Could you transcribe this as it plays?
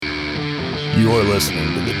You're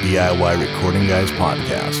listening to the DIY Recording Guys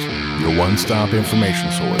podcast, your one-stop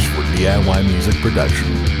information source for DIY music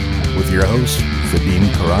production, with your hosts, Vadim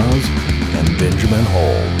Karaz and Benjamin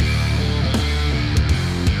Hall.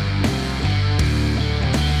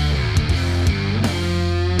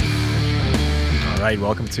 All right,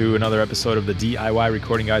 welcome to another episode of the DIY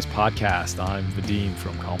Recording Guys podcast. I'm Vadim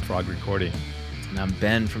from Calm Frog Recording. And I'm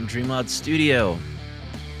Ben from Dreamlod Studio.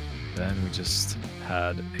 Then we just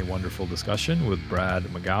had a wonderful discussion with Brad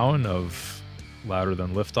McGowan of Louder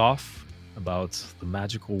Than Liftoff about the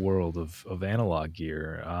magical world of analog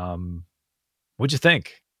gear. What'd you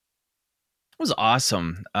think? It was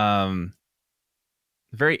awesome.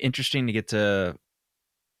 Very interesting to get to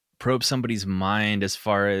probe somebody's mind as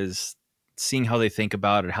far as seeing how they think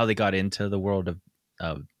about it, how they got into the world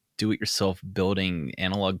of do-it-yourself building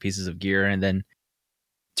analog pieces of gear and then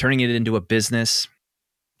turning it into a business.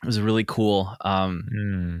 It was really cool.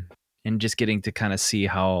 And just getting to kind of see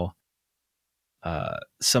how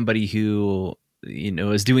somebody who,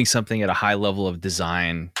 is doing something at a high level of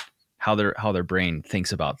design, how their brain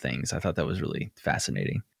thinks about things. I thought that was really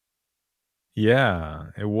fascinating. Yeah,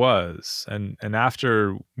 it was. And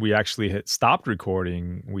after we actually stopped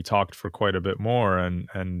recording, we talked for quite a bit more.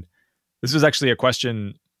 And this was actually a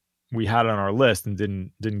question we had on our list and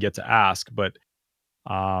didn't get to ask, but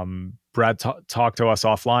Brad talked to us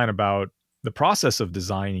offline about the process of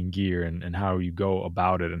designing gear and how you go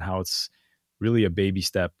about it and how it's really a baby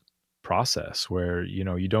step process where,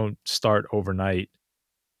 you don't start overnight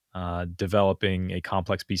developing a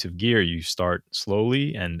complex piece of gear. You start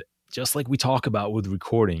slowly. And just like we talk about with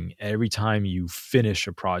recording, every time you finish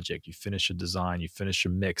a project, you finish a design, you finish a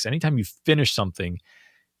mix, anytime you finish something,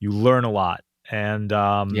 you learn a lot. And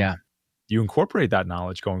you incorporate that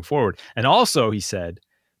knowledge going forward. And also, he said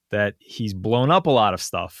that he's blown up a lot of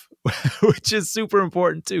stuff, which is super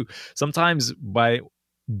important too. Sometimes by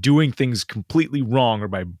doing things completely wrong or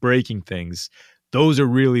by breaking things, those are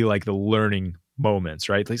really like the learning moments,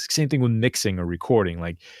 right? Like same thing with mixing or recording.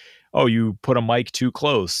 Like, oh, you put a mic too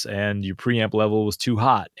close and your preamp level was too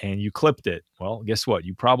hot and you clipped it. Well, guess what?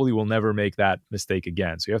 You probably will never make that mistake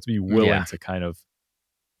again. So you have to be willing to kind of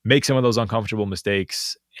make some of those uncomfortable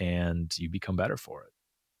mistakes and you become better for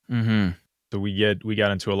it. Mm-hmm. So we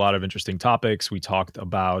got into a lot of interesting topics. We talked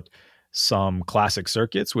about some classic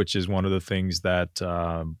circuits, which is one of the things that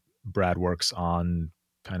Brad works on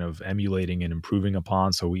kind of emulating and improving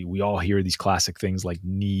upon. So we all hear these classic things like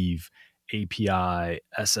Neve, API,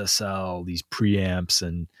 SSL, these preamps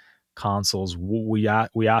and consoles. We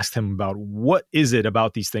asked him about what is it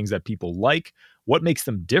about these things that people like? What makes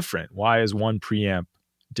them different? Why is one preamp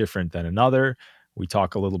different than another? We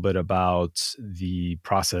talk a little bit about the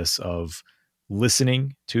process of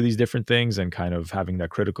listening to these different things and kind of having that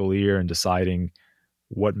critical ear and deciding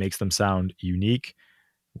what makes them sound unique.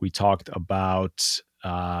 We talked about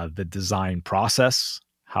the design process,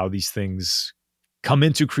 how these things come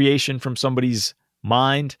into creation from somebody's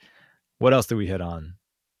mind. What else did we hit on?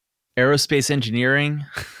 Aerospace engineering.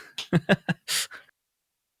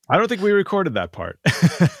 I don't think we recorded that part.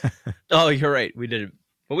 Oh, you're right. We did it.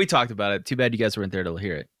 But we talked about it. Too bad you guys weren't there to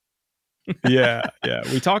hear it. Yeah.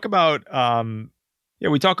 We talk about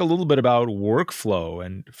we talk a little bit about workflow,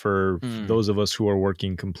 and for those of us who are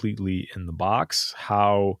working completely in the box,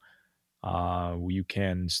 how you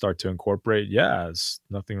can start to incorporate. Yeah, there's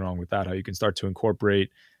nothing wrong with that. How you can start to incorporate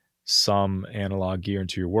some analog gear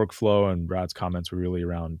into your workflow. And Brad's comments were really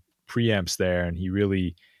around preamps there, and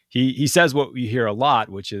he says what we hear a lot,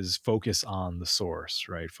 which is focus on the source,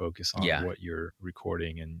 right? Focus on what you're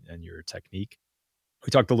recording and your technique. We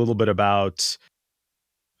talked a little bit about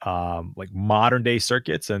like modern day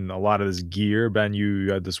circuits and a lot of this gear. Ben,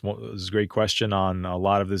 you had this great question on a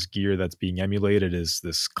lot of this gear that's being emulated is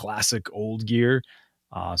this classic old gear.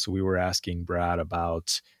 So we were asking Brad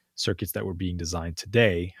about circuits that were being designed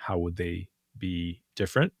today. How would they be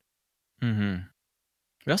different? Mm-hmm.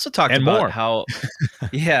 We also talked about how,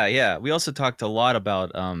 we also talked a lot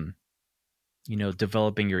about,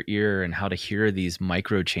 developing your ear and how to hear these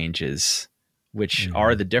micro changes, which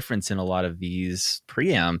are the difference in a lot of these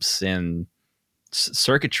preamps and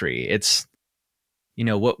circuitry. It's,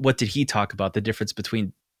 what did he talk about? The difference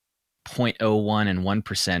between 0.01 and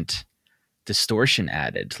 1% distortion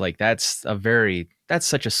added. Like that's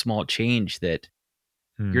such a small change that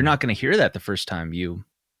you're not going to hear that the first time you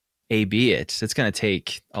A/B it. It's going to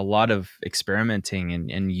take a lot of experimenting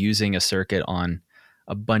and using a circuit on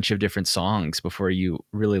a bunch of different songs before you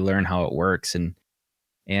really learn how it works. And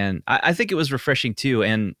I think it was refreshing too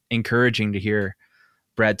and encouraging to hear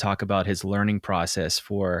Brad talk about his learning process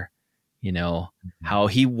for, how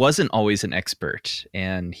he wasn't always an expert,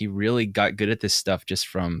 and he really got good at this stuff just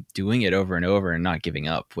from doing it over and over and not giving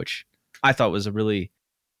up, which I thought was a really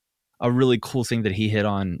cool thing that he hit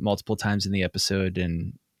on multiple times in the episode,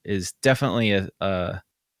 and is definitely a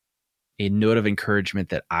note of encouragement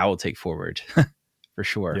that I will take forward for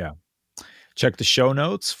sure. Yeah. Check the show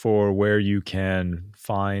notes for where you can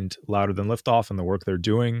find Louder Than Liftoff and the work they're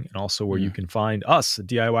doing, and also where you can find us,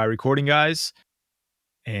 DIY Recording Guys.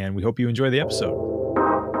 And we hope you enjoy the episode.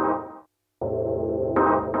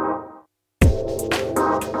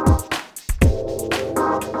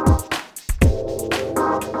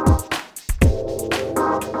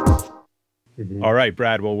 All right,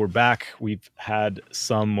 Brad. Well, we're back. We've had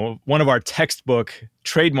one of our textbook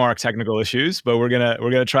trademark technical issues, but we're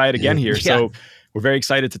gonna try it again here. Yeah. So we're very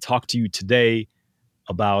excited to talk to you today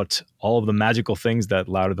about all of the magical things that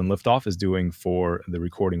Louder Than Liftoff is doing for the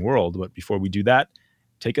recording world. But before we do that,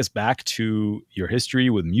 take us back to your history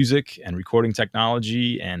with music and recording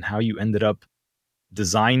technology and how you ended up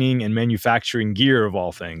designing and manufacturing gear of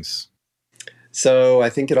all things. So I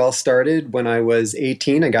think it all started when I was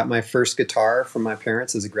 18. I got my first guitar from my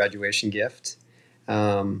parents as a graduation gift.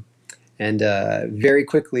 And very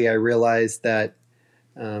quickly I realized that,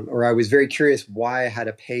 or I was very curious why I had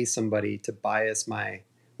to pay somebody to buy us my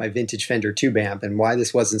vintage Fender tube amp, and why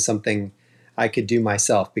this wasn't something I could do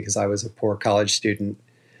myself because I was a poor college student.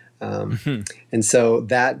 And so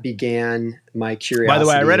that began my curiosity. By the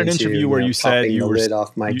way, I read an interview where you said you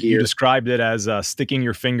described it as sticking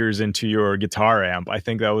your fingers into your guitar amp. I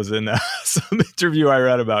think that was in some interview I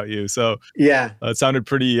read about you. So yeah, it sounded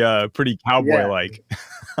pretty cowboy-like.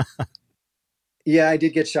 Yeah, I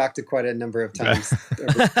did get shocked quite a number of times.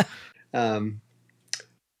 But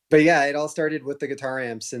yeah, it all started with the guitar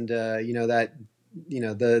amps, and the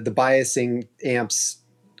biasing amps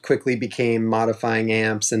quickly became modifying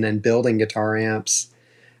amps, and then building guitar amps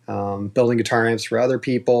for other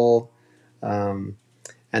people. And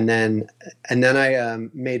then I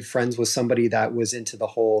made friends with somebody that was into the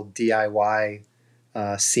whole DIY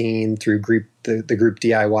scene through the group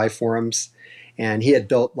DIY forums. And he had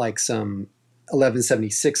built like some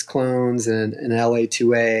 1176 clones and an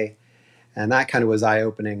LA2A. And that kind of was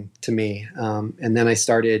eye-opening to me. And then I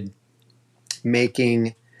started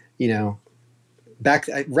making,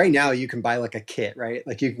 right now you can buy like a kit, right?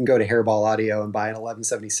 Like you can go to Hairball Audio and buy an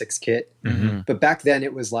 1176 kit. Mm-hmm. But back then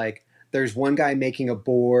it was like, there's one guy making a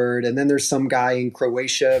board, and then there's some guy in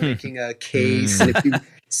Croatia making a case. And if you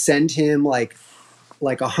send him like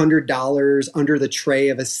 $100 under the tray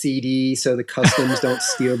of a CD so the customs don't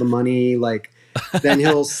steal the money, then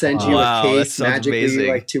he'll send you a case magically amazing.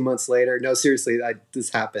 Like 2 months later. No, seriously,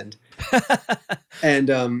 this happened.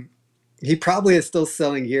 And he probably is still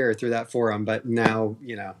selling gear through that forum, but now,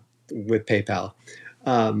 with PayPal.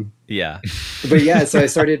 Yeah. But yeah, so I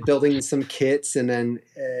started building some kits, and then,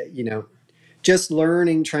 just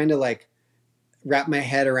learning, trying to wrap my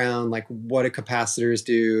head around what do capacitors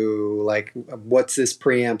do? What's this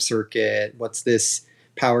preamp circuit? What's this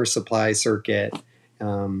power supply circuit?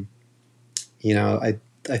 I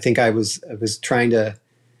think I was trying to,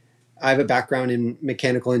 I have a background in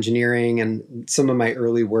mechanical engineering, and some of my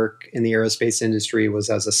early work in the aerospace industry was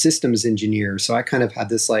as a systems engineer. So I kind of had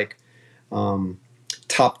this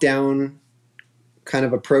top-down kind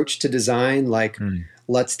of approach to design.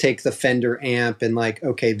 Let's take the Fender amp and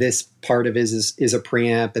okay, this part of it is a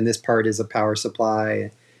preamp, and this part is a power supply.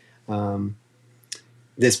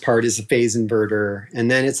 This part is a phase inverter. And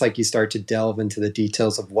then it's you start to delve into the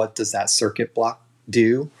details of what does that circuit block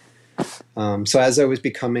do. So as I was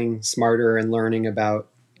becoming smarter and learning about,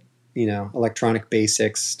 electronic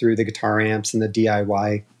basics through the guitar amps and the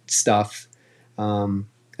DIY stuff,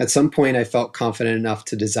 at some point I felt confident enough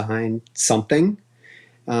to design something.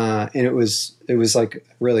 And it was like a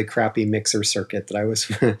really crappy mixer circuit that I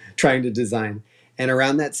was trying to design. And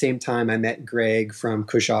around that same time, I met Greg from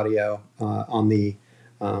Cush Audio on the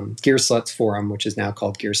Gear Sluts forum, which is now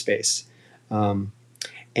called Gearspace.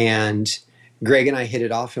 And Greg and I hit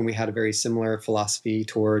it off, and we had a very similar philosophy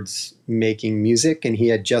towards making music. And he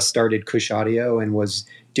had just started Cush Audio and was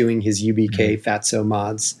doing his UBK Fatso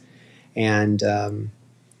mods. And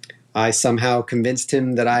I somehow convinced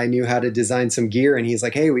him that I knew how to design some gear, and he's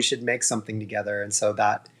like, hey, we should make something together. And so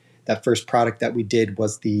that first product that we did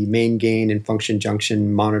was the main gain and function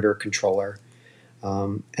junction monitor controller.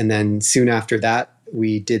 And then soon after that,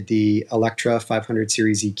 we did the Electra 500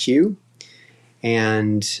 series EQ.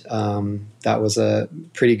 And that was a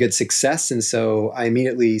pretty good success. And so I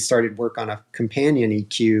immediately started work on a companion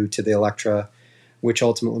EQ to the Electra, which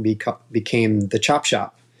ultimately became the Chop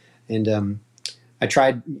Shop. And I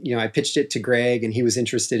tried, I pitched it to Greg, and he was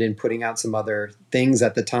interested in putting out some other things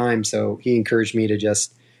at the time. So he encouraged me to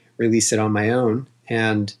just release it on my own.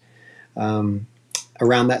 And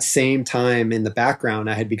around that same time, in the background,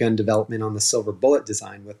 I had begun development on the Silver Bullet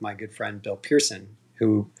design with my good friend Bill Pearson,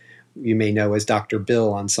 who you may know as Dr.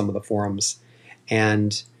 Bill on some of the forums.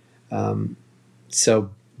 And so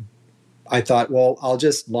I thought, well, I'll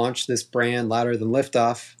just launch this brand, Louder Than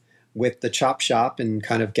Liftoff, with the Chop Shop and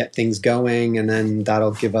kind of get things going. And then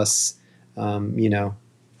that'll give us,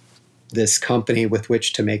 this company with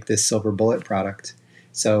which to make this Silver Bullet product.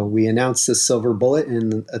 So we announced the Silver Bullet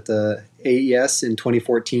at the AES in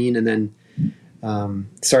 2014, and then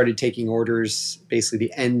started taking orders basically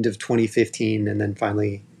the end of 2015, and then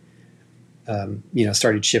finally,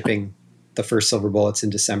 started shipping the first Silver Bullets in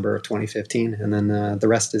December of 2015, and then the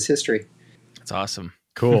rest is history. That's awesome.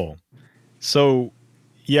 Cool. So,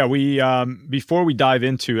 yeah, we before we dive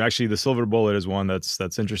into actually the Silver Bullet is one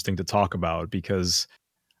that's interesting to talk about, because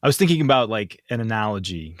I was thinking about like an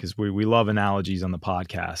analogy, because we love analogies on the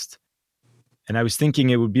podcast. And I was thinking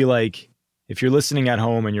it would be like if you're listening at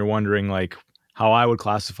home and you're wondering like how I would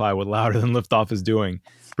classify what Louder Than Liftoff is doing.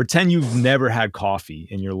 Pretend you've never had coffee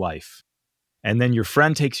in your life. And then your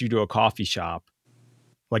friend takes you to a coffee shop,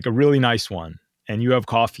 like a really nice one, and you have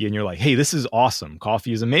coffee and you're like, hey, this is awesome.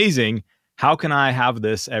 Coffee is amazing. How can I have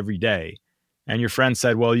this every day? And your friend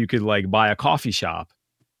said, well, you could like buy a coffee shop.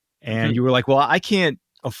 And you were like, well, I can't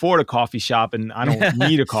afford a coffee shop and I don't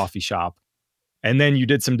need a coffee shop. And then you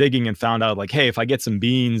did some digging and found out like, hey, if I get some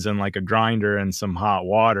beans and like a grinder and some hot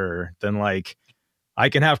water, then like I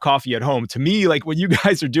can have coffee at home. To me, like what you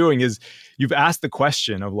guys are doing is you've asked the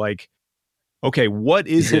question of like, okay, what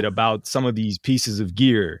is it about some of these pieces of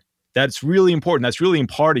gear that's really important, that's really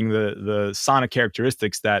imparting the sonic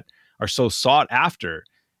characteristics that are so sought after?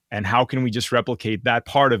 And how can we just replicate that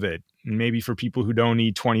part of it? Maybe for people who don't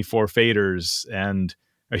need 24 faders and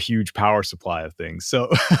a huge power supply of things. So,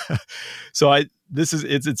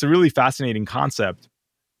 it's a really fascinating concept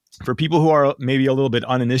for people who are maybe a little bit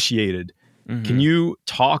uninitiated. Mm-hmm. Can you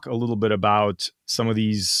talk a little bit about some of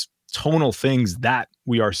these tonal things that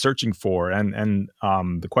we are searching for? And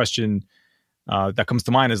the question that comes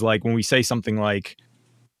to mind is like when we say something like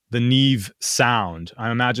the Neve sound, I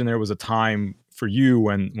imagine there was a time for you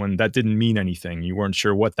when that didn't mean anything. You weren't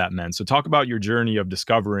sure what that meant. So talk about your journey of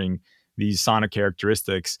discovering these sonic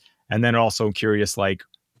characteristics, and then also curious like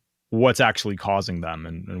what's actually causing them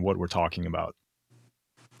and what we're talking about.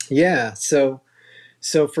 Yeah. So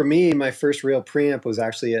for me, my first real preamp was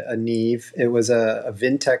actually a Neve. It was a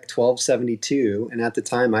Vintech 1272. And at the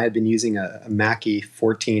time I had been using a Mackie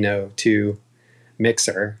 1402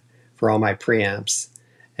 mixer for all my preamps.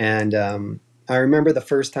 And I remember the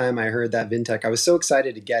first time I heard that Vintech, I was so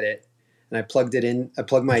excited to get it. And I plugged it in. I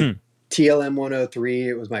plugged my TLM 103.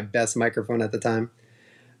 It was my best microphone at the time.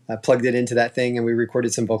 I plugged it into that thing and we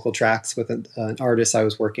recorded some vocal tracks with an artist I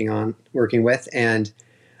was working with. And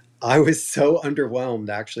I was so underwhelmed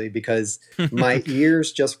actually, because my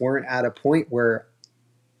ears just weren't at a point where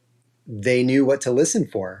they knew what to listen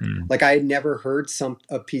for. Like I had never heard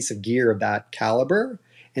a piece of gear of that caliber.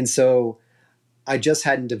 And so I just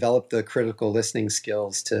hadn't developed the critical listening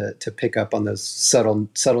skills to pick up on those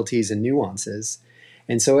subtleties and nuances.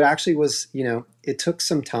 And so it actually was, it took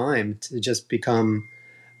some time to just become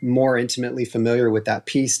more intimately familiar with that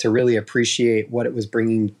piece to really appreciate what it was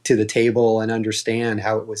bringing to the table and understand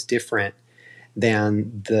how it was different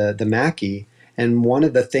than the Mackie. And one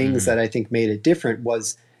of the things that I think made it different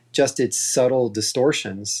was just its subtle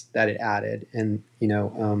distortions that it added. And,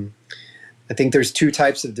 I think there's two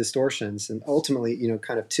types of distortions, and ultimately,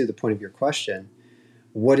 kind of to the point of your question,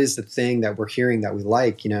 what is the thing that we're hearing that we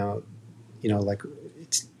like? Like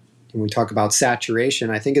it's, when we talk about saturation,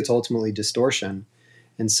 I think it's ultimately distortion.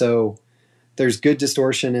 And so there's good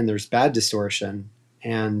distortion and there's bad distortion.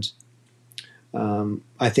 And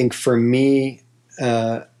I think for me,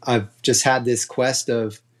 I've just had this quest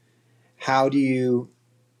of how do you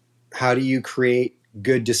create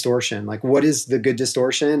good distortion? Like what is the good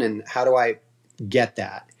distortion and how do I get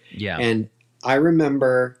that? Yeah. And I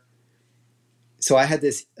remember, so I had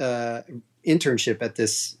this internship at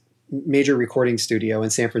this major recording studio in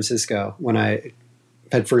San Francisco when I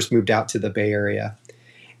had first moved out to the Bay Area.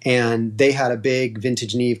 And they had a big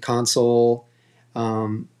vintage Neve console,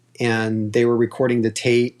 and they were recording the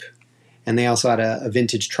tape. And they also had a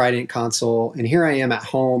vintage Trident console. And here I am at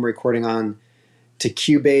home recording on to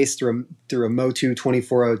Cubase through a Motu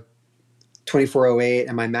 2408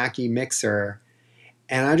 and my Mackie mixer.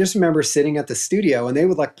 And I just remember sitting at the studio and they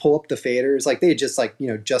would like pull up the faders. Like they had just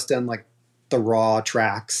just done like the raw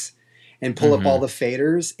tracks. and pull up all the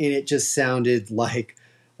faders, and it just sounded like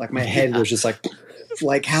my head was just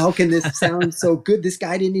like, how can this sound so good? This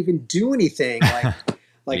guy didn't even do anything. Here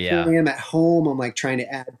I am at home. I'm like trying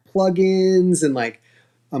to add plugins, and like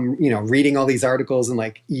I'm reading all these articles in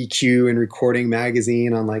like EQ and Recording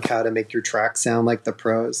Magazine on like how to make your track sound like the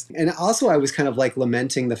pros. And also I was kind of like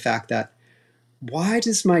lamenting the fact that why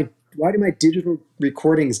do my digital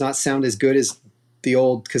recordings not sound as good as the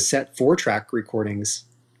old cassette 4-track recordings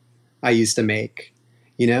I used to make?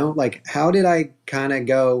 Like how did I kind of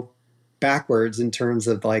go backwards in terms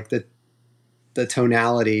of like the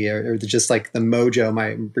tonality or just like the mojo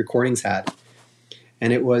my recordings had?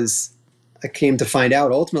 And I came to find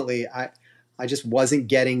out ultimately I just wasn't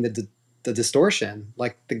getting the distortion.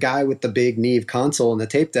 Like the guy with the big Neve console and the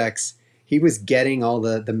tape decks, he was getting all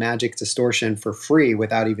the magic distortion for free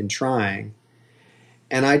without even trying.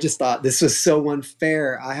 And I just thought this was so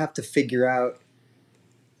unfair. I have to figure out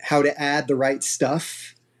how to add the right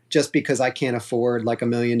stuff just because I can't afford like $1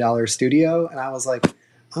 million studio. And I was like,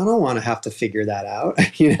 I don't want to have to figure that out,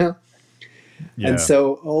 Yeah. And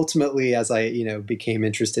so ultimately, as I, became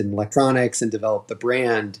interested in electronics and developed the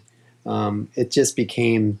brand, it just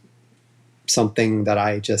became something that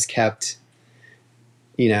I just kept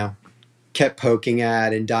poking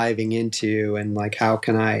at and diving into, and like, how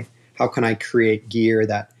can I create gear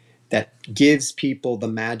that gives people the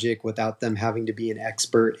magic without them having to be an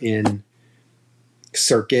expert in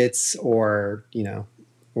circuits or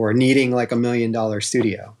needing like $1 million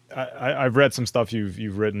studio. I've read some stuff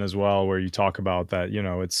you've written as well, where you talk about that,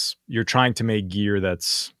 you're trying to make gear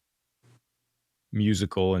that's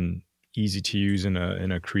musical and easy to use in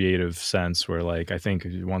a creative sense, where like, I think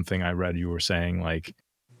one thing I read, you were saying like,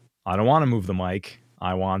 I don't want to move the mic.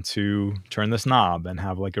 I want to turn this knob and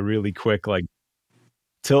have like a really quick, like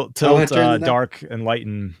tilt dark and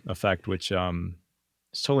lighten effect, which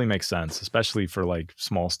totally makes sense, especially for like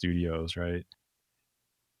small studios, right?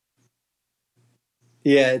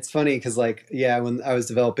 Yeah, it's funny because when I was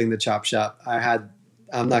developing the Chop Shop,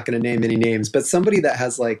 I'm not going to name any names, but somebody that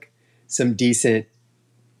has like some decent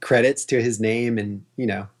credits to his name, and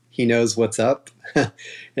he knows what's up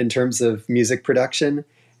in terms of music production.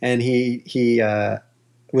 And he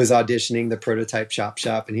was auditioning the prototype Chop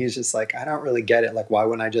Shop, and he was just like, I don't really get it. Like, why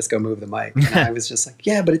wouldn't I just go move the mic? And I was just like,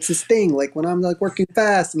 yeah, but it's this thing. Like when I'm like working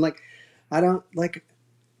fast, and like I don't like.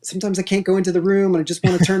 Sometimes I can't go into the room and I just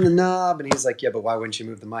want to turn the knob. And he's like, yeah, but why wouldn't you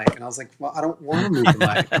move the mic? And I was like, well, I don't want to move the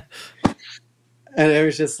mic. And it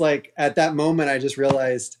was just like, at that moment, I just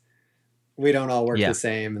realized we don't all work the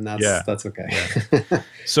same, and that's okay. Yeah.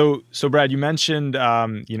 So Brad, you mentioned,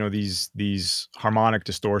 these harmonic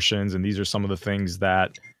distortions, and these are some of the things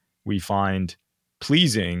that we find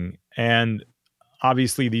pleasing. And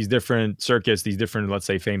obviously these different circuits, these different, let's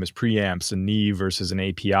say, famous preamps, a Neve versus an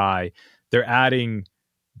API, they're adding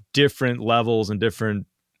different levels and different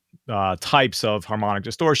types of harmonic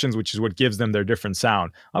distortions, which is what gives them their different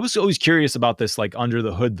sound. I was always curious about this, like under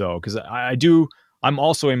the hood though, because I'm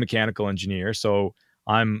also a mechanical engineer, so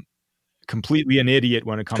I'm completely an idiot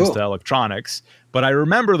when it comes to electronics. But I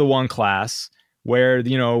remember the one class where,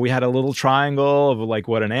 we had a little triangle of like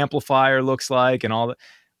what an amplifier looks like and all that.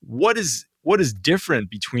 What is different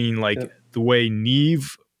between like the way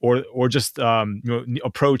Neve or just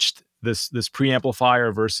approached this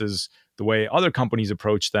preamplifier versus the way other companies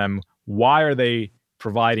approach them? Why are they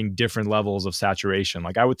providing different levels of saturation?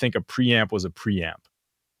 Like I would think a preamp was a preamp.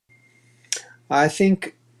 I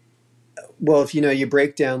think, well, if you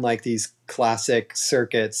break down like these classic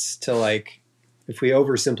circuits to like, if we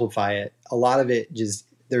oversimplify it, a lot of it just,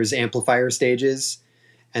 there's amplifier stages,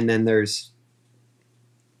 and then let's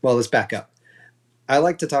back up. I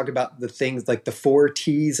like to talk about the things like the 4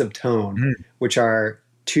 T's of tone, which are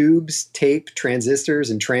tubes, tape, transistors,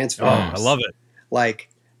 and transformers. Oh, I love it. Like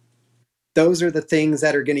those are the things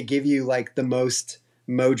that are going to give you like the most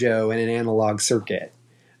mojo in an analog circuit.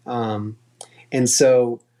 And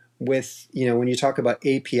so with, when you talk about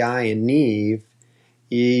API and Neve,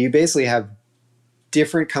 you basically have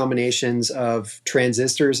different combinations of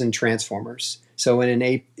transistors and transformers. So in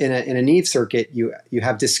a Neve circuit, you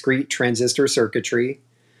have discrete transistor circuitry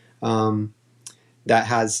that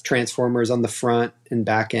has transformers on the front and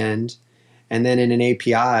back end. And then in an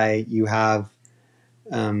API, you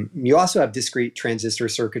also have discrete transistor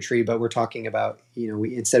circuitry, but we're talking about,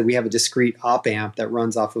 we have a discrete op amp that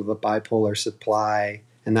runs off of a bipolar supply,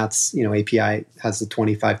 and that's, API has the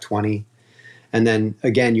 2520. And then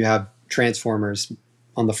again, you have transformers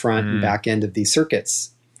on the front and back end of these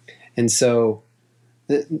circuits. And so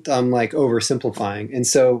I'm like oversimplifying. And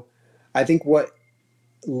so I think what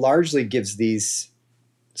largely gives these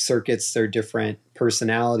circuits, their different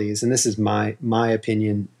personalities, and this is my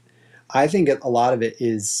opinion. I think a lot of it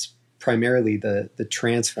is primarily the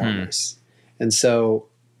transformers. And so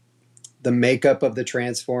the makeup of the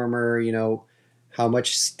transformer, you know, how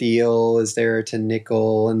much steel is there to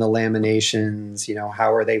nickel in the laminations, you know,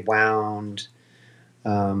 how are they wound?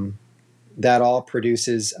 That all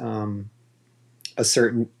produces a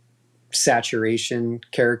certain saturation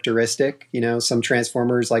characteristic. You know, some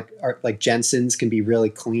transformers like Jensen's can be really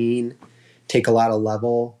clean, take a lot of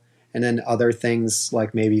level, and then other things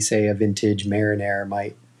like maybe say a vintage Marinair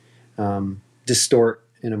might distort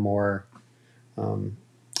in a more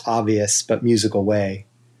obvious but musical way.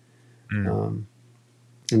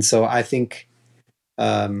 And so I think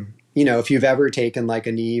you know, if you've ever taken like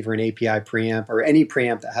a Neve or an API preamp or any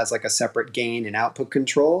preamp that has like a separate gain and output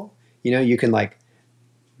control, you know, you can like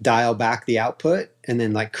dial back the output and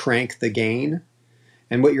then like crank the gain.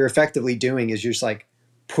 And what you're effectively doing is you're just like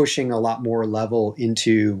pushing a lot more level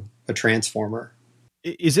into a transformer.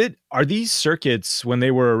 Are these circuits, when they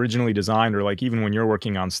were originally designed, or like even when you're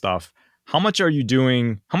working on stuff, how much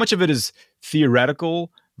of it is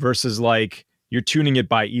theoretical versus like you're tuning it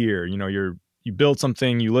by ear? You know, you build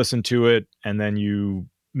something, you listen to it, and then you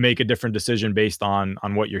make a different decision based on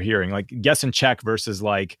what you're hearing, like guess and check versus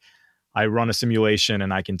like I run a simulation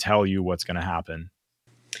and I can tell you what's going to happen.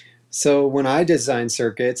 So when I design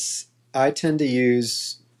circuits, I tend to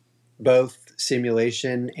use both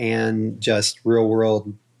simulation and just real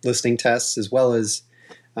world listening tests, as well as,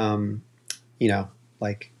 you know,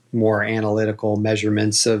 like more analytical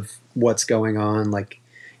measurements of what's going on. Like,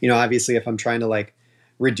 you know, obviously if I'm trying to like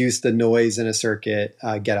reduce the noise in a circuit,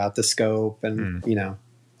 get out the scope and, you know,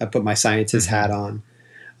 I put my scientist hat on.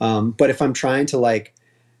 But if I'm trying to like,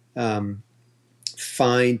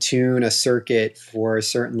 fine tune a circuit for a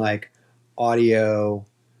certain like audio,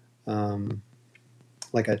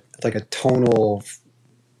 like a tonal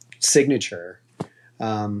signature,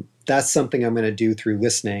 that's something I'm going to do through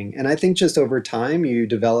listening. And I think just over time you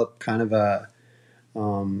develop kind of a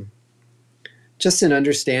just an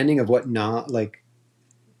understanding of what not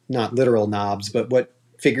literal knobs, but what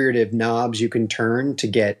figurative knobs you can turn to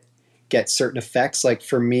get certain effects. Like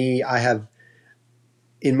for me, I have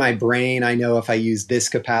in my brain, I know if I use this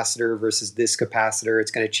capacitor versus this capacitor,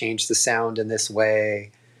 it's going to change the sound in this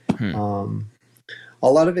way. A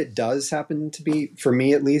lot of it does happen to be, for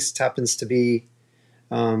me at least, happens to be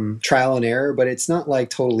trial and error, but it's not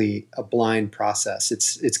like totally a blind process.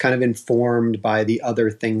 It's kind of informed by the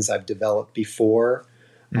other things I've developed before.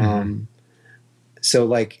 So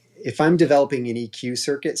like if I'm developing an EQ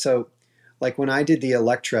circuit, so like when I did the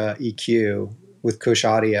Electra EQ with Kush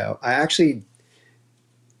Audio, I actually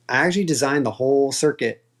designed the whole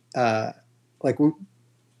circuit like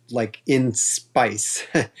in Spice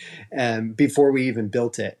before we even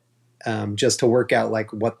built it, just to work out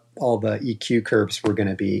like what all the EQ curves were going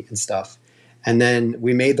to be and stuff. And then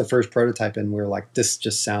we made the first prototype and we were like, this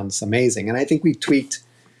just sounds amazing. And I think we tweaked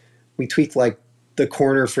like the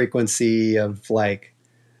corner frequency of like,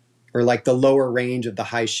 or like the lower range of the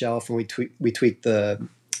high shelf. And we tweaked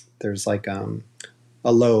there's like a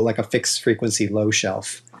fixed frequency low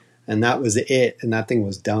shelf. And that was it. And that thing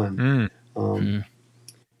was done.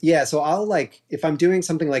 Yeah. So I'll like, if I'm doing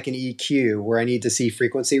something like an EQ where I need to see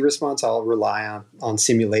frequency response, I'll rely on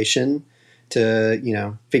simulation to, you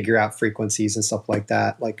know, figure out frequencies and stuff like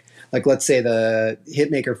that. Like let's say the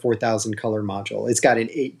Hitmaker 4000 color module, it's got an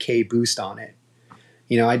 8K boost on it.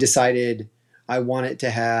 You know, I decided, oh, I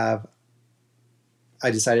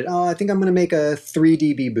think I'm going to make a 3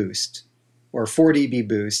 dB boost or 4 dB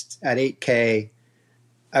boost at 8K.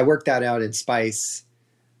 I worked that out in Spice,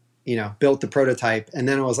 you know, built the prototype, and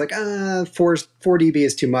then I was like, 4 dB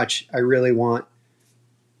is too much. I really want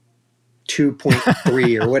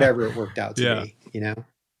 2.3 or whatever it worked out to be, you know?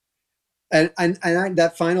 And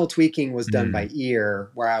that final tweaking was done by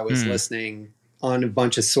ear, where I was listening on a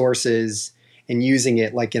bunch of sources and using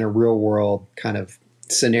it like in a real world kind of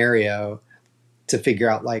scenario to figure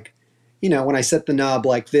out like, you know, when I set the knob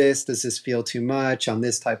like this, does this feel too much on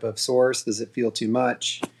this type of source? Does it feel too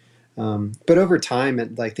much? But over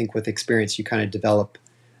time, I think with experience, you kind of develop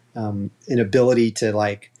an ability to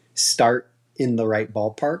like start in the right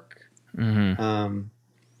ballpark. But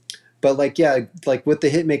like, yeah, like with the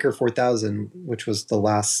Hitmaker 4000, which was the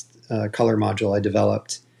last color module I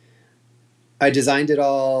developed, I designed it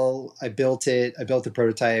all. I built it. I built the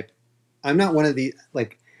prototype. I'm not one of the,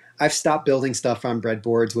 like, I've stopped building stuff on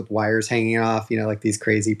breadboards with wires hanging off, you know, like these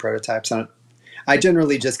crazy prototypes. I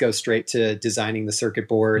generally just go straight to designing the circuit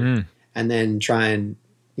board and then try and,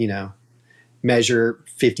 you know, measure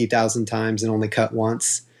 50,000 times and only cut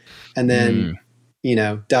once. And then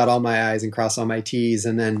dot all my I's and cross all my T's,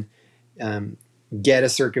 and then get a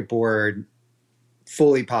circuit board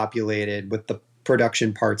fully populated with the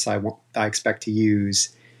production parts I expect to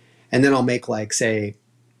use. And then I'll make like, say,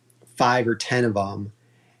 5 or 10 of them.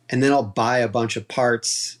 And then I'll buy a bunch of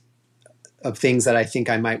parts of things that I think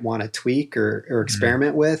I might want to tweak or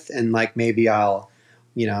experiment with. And like, maybe I'll,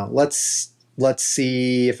 let's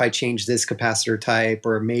see if I change this capacitor type,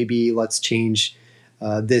 or maybe let's change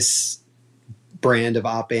this brand of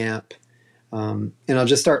op amp. And I'll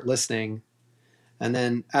just start listening. And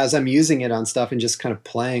then as I'm using it on stuff and just kind of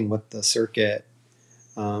playing with the circuit,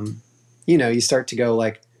 you start to go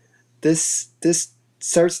like, this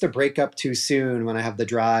starts to break up too soon when I have the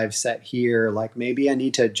drive set here. Like, maybe I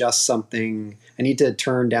need to adjust something. I need to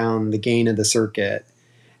turn down the gain of the circuit.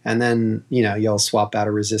 And then, you'll swap out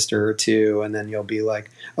a resistor or two, and then you'll be like,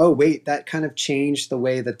 oh, wait, that kind of changed the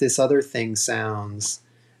way that this other thing sounds.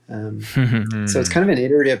 So it's kind of an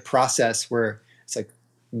iterative process where it's like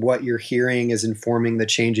what you're hearing is informing the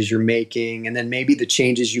changes you're making. And then maybe the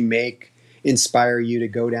changes you make inspire you to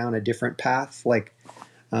go down a different path. Like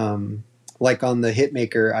on the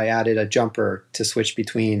Hitmaker, I added a jumper to switch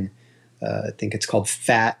between, I think it's called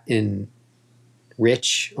fat and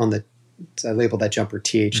rich I labeled that jumper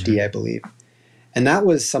THD, I believe. And that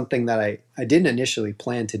was something that I didn't initially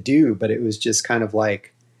plan to do, but it was just kind of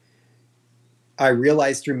like, I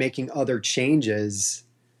realized through making other changes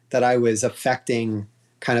that I was affecting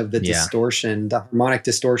kind of the distortion, the harmonic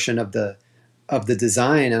distortion of the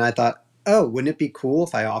design. And I thought, oh, wouldn't it be cool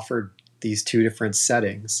if I offered these 2 different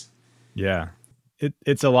settings? Yeah.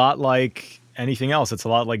 It's a lot like anything else. It's a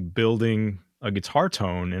lot like building a guitar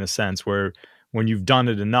tone, in a sense, where when you've done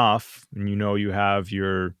it enough and you have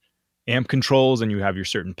your amp controls and you have your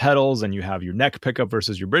certain pedals and you have your neck pickup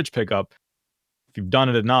versus your bridge pickup, if you've done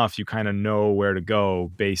it enough, you kind of know where to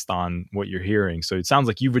go based on what you're hearing. So it sounds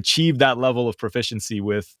like you've achieved that level of proficiency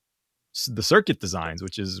with the circuit designs,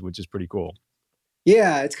 which is pretty cool.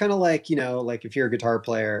 Yeah, it's kind of like, like if you're a guitar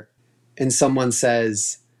player and someone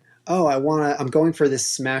says, oh, I'm going for this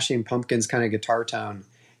Smashing Pumpkins kind of guitar tone.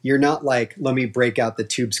 You're not like, let me break out the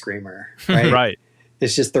Tube Screamer, right? Right.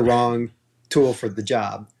 It's just the wrong tool for the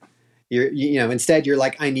job. Instead you're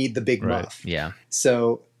like, I need the big muff. Yeah.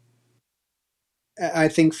 So I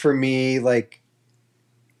think for me, like,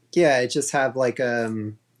 I just have like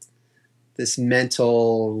this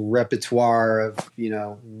mental repertoire of,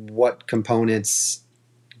 what components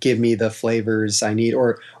give me the flavors I need,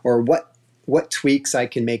 or what tweaks I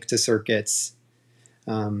can make to circuits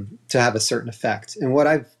to have a certain effect. And what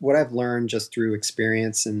I've learned just through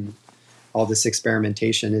experience and all this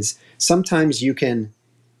experimentation is sometimes you can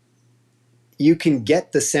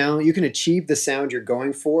get the sound, you can achieve the sound you're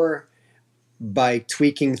going for by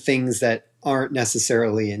tweaking things that aren't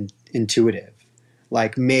necessarily intuitive,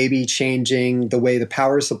 like maybe changing the way the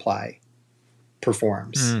power supply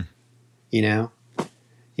performs.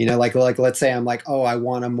 Like let's say I'm like, oh, I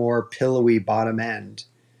want a more pillowy bottom end.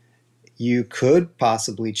 You could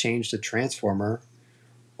possibly change the transformer,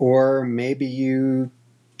 or maybe you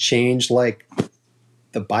change like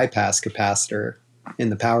the bypass capacitor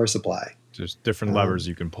in the power supply. There's different levers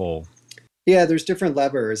you can pull. Yeah, there's different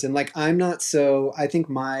levers. And like, I think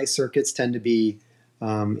my circuits tend to be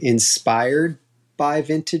inspired by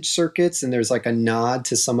vintage circuits, and there's like a nod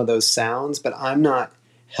to some of those sounds, but I'm not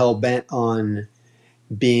hell-bent on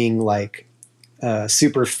being like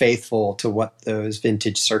super faithful to what those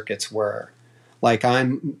vintage circuits were. Like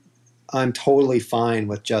I'm totally fine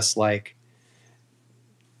with just like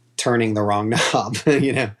turning the wrong knob,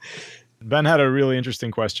 Ben had a really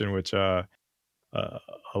interesting question, which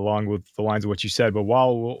along with the lines of what you said, but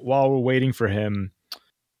while we're waiting for him,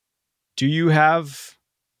 do you have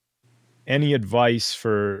any advice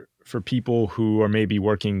for people who are maybe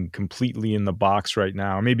working completely in the box right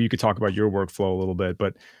now? Or maybe you could talk about your workflow a little bit,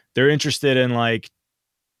 but they're interested in like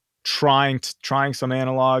trying some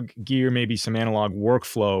analog gear, maybe some analog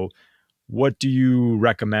workflow. What do you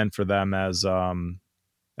recommend for them as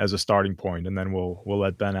a starting point? And then we'll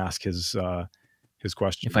let Ben ask his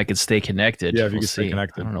question. If I could stay connected. Yeah, if you could stay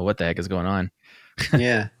connected. I don't know what the heck is going on.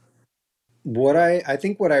 Yeah. What I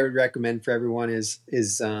think what I would recommend for everyone is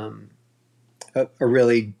a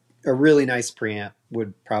really nice preamp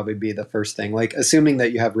would probably be the first thing. Like, assuming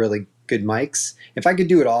that you have really good mics. If I could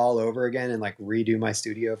do it all over again and like redo my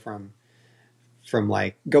studio from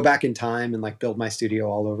like go back in time and like build my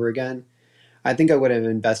studio all over again, I think I would have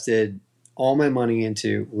invested all my money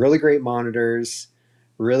into really great monitors,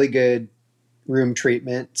 really good room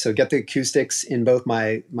treatment. So get the acoustics in both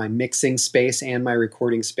my mixing space and my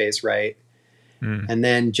recording space right. And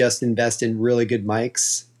then just invest in really good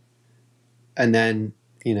mics and then,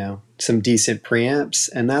 you know, some decent preamps.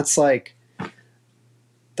 And that's like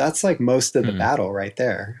most of the battle right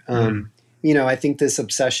there. You know, I think this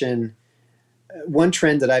obsession, one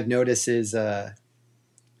trend that I've noticed is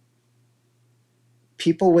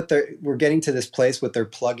people were getting to this place with their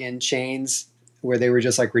plug-in chains where they were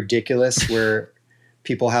just like ridiculous, where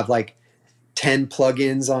people have like 10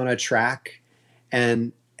 plugins on a track,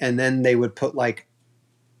 and then they would put like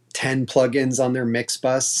 10 plugins on their mix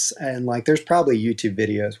bus. And like, there's probably YouTube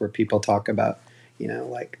videos where people talk about, you know,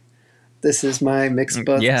 like, this is my mix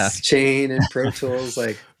bus chain and Pro Tools,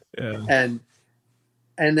 like, and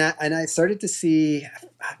I started to see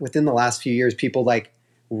within the last few years, people like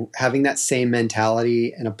having that same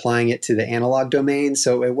mentality and applying it to the analog domain.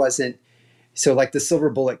 So it wasn't, so like the Silver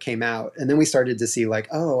Bullet came out, and then we started to see like,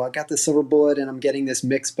 oh, I got the Silver Bullet and I'm getting this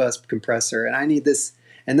mix bus compressor, and I need this,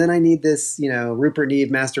 and then I need this, you know, Rupert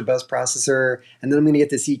Neve master bus processor, and then I'm going to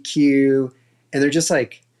get this EQ. And they're just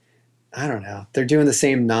like, I don't know, they're doing the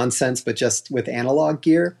same nonsense, but just with analog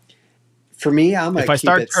gear. For me, I'm a if I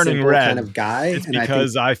start turning red kind of guy, it's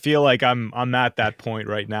because I feel like I'm at that point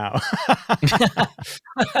right now.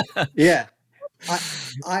 Yeah,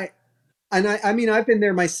 I mean, I've been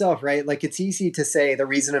there myself, right? Like, it's easy to say the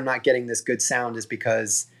reason I'm not getting this good sound is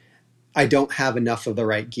because I don't have enough of the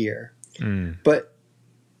right gear. But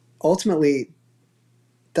ultimately,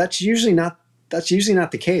 that's usually not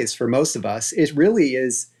the case for most of us. It really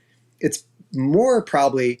is. It's more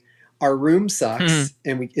probably our room sucks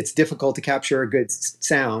and it's difficult to capture a good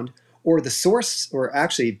sound, or the source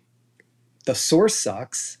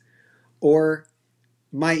sucks, or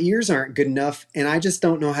my ears aren't good enough and I just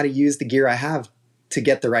don't know how to use the gear I have to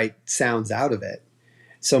get the right sounds out of it.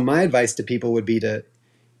 So my advice to people would be to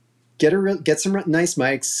get some nice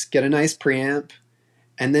mics, get a nice preamp,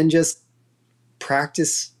 and then just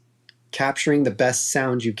practice capturing the best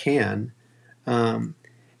sound you can.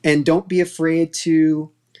 And don't be afraid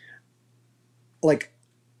to, like,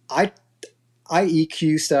 I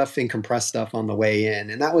EQ stuff and compress stuff on the way in.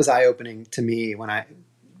 And that was eye-opening to me when I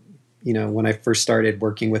first started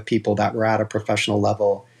working with people that were at a professional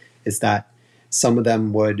level, is that some of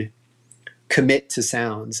them would commit to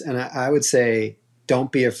sounds. And I would say,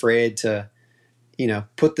 don't be afraid to, you know,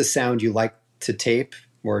 put the sound you like to tape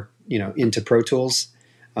or, you know, into Pro Tools.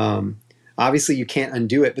 Obviously you can't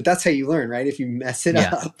undo it, but that's how you learn, right? If you mess it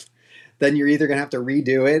up, then you're either going to have to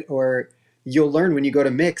redo it, or you'll learn when you go to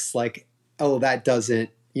mix, like, oh, that doesn't,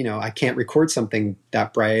 you know, I can't record something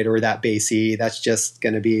that bright or that bassy. That's just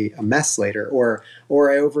going to be a mess later. Or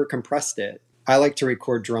I over compressed it. I like to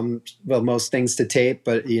record most things to tape,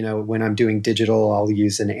 but, you know, when I'm doing digital, I'll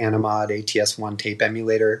use an Animod ATS-1 tape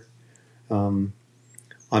emulator on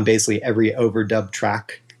basically every overdub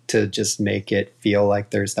track to just make it feel like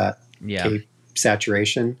there's that tape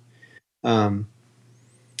saturation. But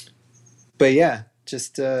yeah,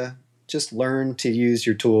 just learn to use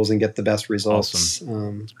your tools and get the best results.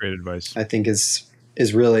 Awesome. That's great advice. I think is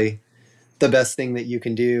really the best thing that you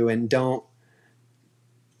can do. And don't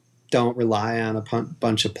rely on a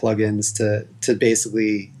bunch of plugins to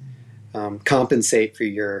basically compensate for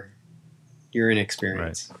your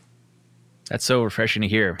inexperience. Right. That's so refreshing to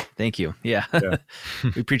hear. Thank you. Yeah.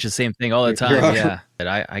 We preach the same thing all the time. Yeah. But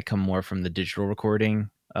I come more from the digital recording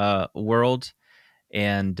world,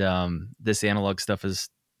 and this analog stuff is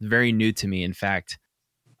very new to me. In fact,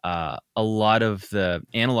 a lot of the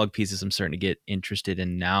analog pieces I'm starting to get interested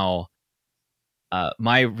in now,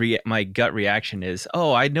 my gut reaction is,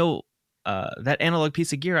 oh, I know that analog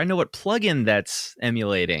piece of gear. I know what plugin that's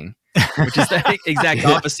emulating, which is the exact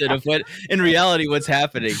opposite of what in reality what's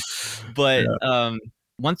happening. But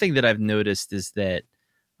one thing that I've noticed is that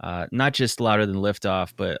not just Louder Than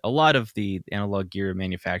Liftoff, but a lot of the analog gear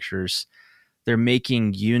manufacturers, they're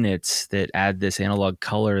making units that add this analog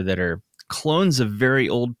color that are clones of very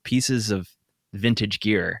old pieces of vintage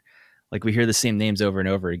gear. Like, we hear the same names over and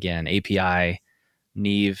over again: API,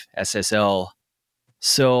 Neve, SSL.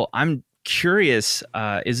 So I'm curious,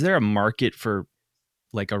 is there a market for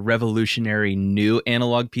like a revolutionary new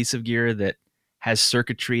analog piece of gear that has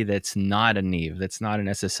circuitry that's not a Neve, that's not an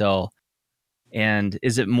SSL? And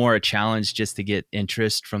is it more a challenge just to get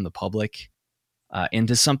interest from the public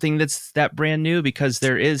into something that's that brand new? Because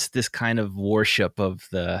there is this kind of worship of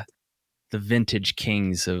the vintage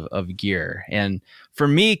kings of gear. And for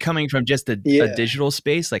me, coming from just a digital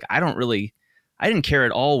space, like, I didn't care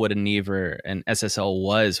at all what a Neve or an SSL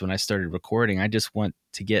was when I started recording. I just want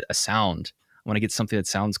to get a sound. I want to get something that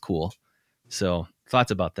sounds cool. So,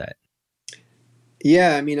 thoughts about that?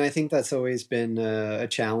 Yeah, I mean, I think that's always been a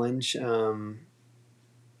challenge.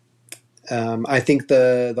 I think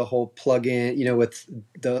the whole plugin, with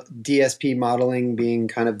the DSP modeling being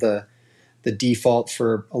kind of the default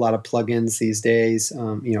for a lot of plugins these days,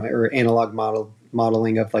 or analog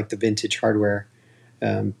modeling of like the vintage hardware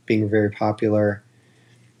being very popular.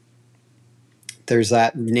 There's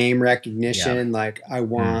that name recognition. Like I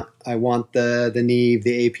want the Neve,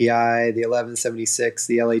 the API, the 1176,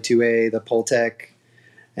 the LA2A, the Pultec.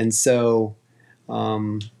 And so, how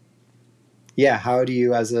do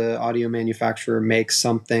you as an audio manufacturer make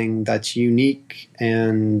something that's unique,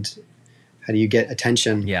 and how do you get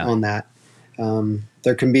attention on that?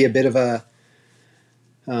 There can be a bit of a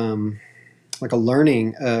like a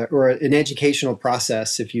learning or an educational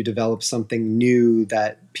process if you develop something new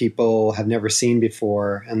that people have never seen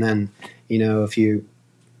before. And then, if you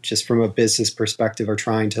just from a business perspective are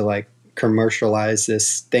trying to like commercialize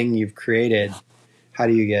this thing you've created, how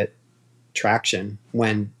do you get traction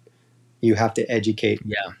when you have to educate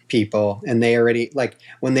people and they already like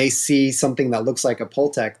when they see something that looks like a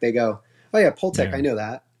Pultec, they go, oh yeah, Pultec, I know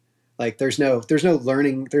that. Like there's no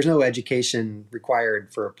learning, there's no education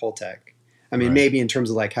required for a Pultec. I mean, maybe in terms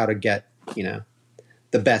of like how to get,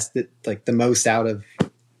 the best, like the most out of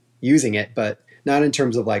using it, but not in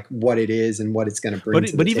terms of like what it is and what it's going to bring.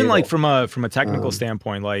 But even table. Like from a technical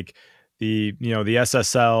standpoint, like the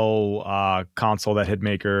SSL console that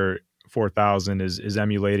Hitmaker 4000 is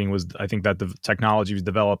emulating I think that the technology was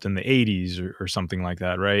developed in the 80s or something like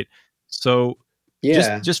that, right? So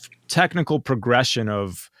just technical progression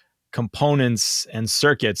of components and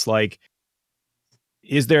circuits, like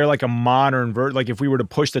is there like a modern like if we were to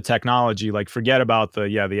push the technology, like forget about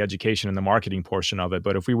the education and the marketing portion of it,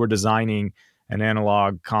 but if we were designing an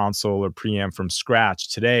analog console or preamp from scratch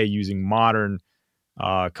today using modern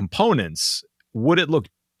components, would it look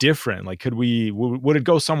different? Like would it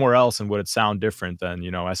go somewhere else and would it sound different than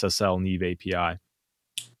SSL Neve API?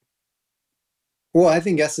 Well, I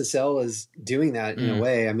think SSL is doing that in a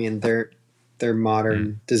way. I mean, their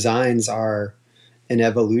modern designs are an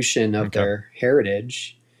evolution of their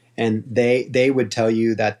heritage, and they would tell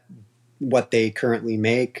you that what they currently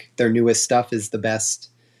make, their newest stuff, is the best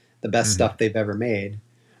stuff they've ever made.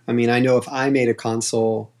 I mean, I know if I made a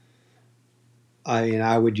console,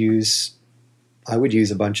 I would use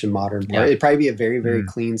a bunch of modern parts. It'd probably be a very, very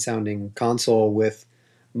clean sounding console with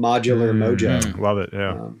modular mojo. Love it.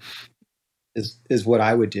 Yeah. Is what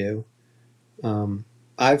I would do.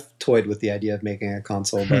 I've toyed with the idea of making a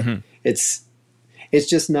console, but it's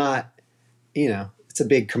just not, it's a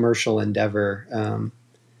big commercial endeavor.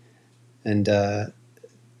 And the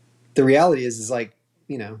reality is like,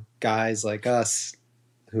 guys like us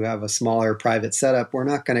who have a smaller private setup, we're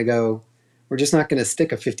just not going to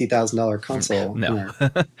stick a $50,000 console in our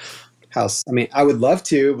house. I mean, I would love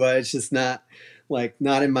to, but it's just not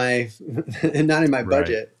in my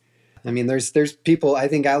budget. I mean, there's people I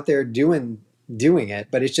think out there doing it,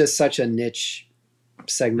 but it's just such a niche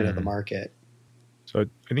segment of the market. So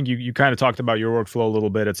I think you kind of talked about your workflow a little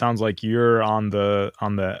bit. It sounds like you're on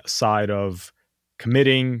the side of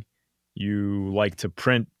committing. You like to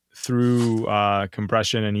print through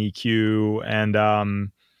compression and EQ.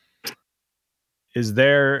 And is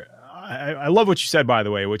there? I love what you said, by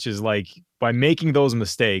the way, which is like by making those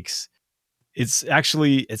mistakes, it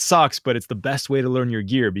sucks, but it's the best way to learn your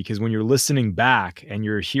gear, because when you're listening back and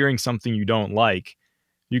you're hearing something you don't like,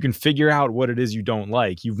 you can figure out what it is you don't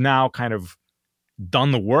like. You've now kind of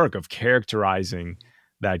done the work of characterizing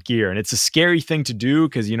that gear, and it's a scary thing to do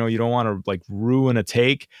because you don't want to like ruin a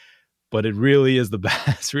take, but it really is the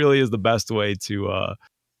best. Really is the best way to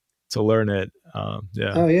learn it. Oh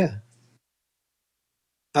yeah.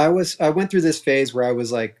 I went through this phase where I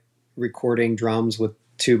was like recording drums with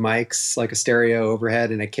two mics, like a stereo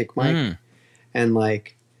overhead and a kick mic, and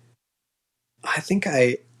like I think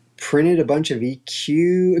I printed a bunch of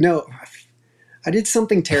EQ. No, I did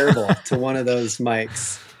something terrible to one of those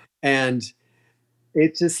mics, and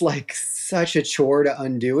it's just like such a chore to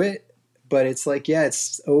undo it. But it's like,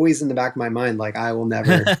 it's always in the back of my mind. Like I will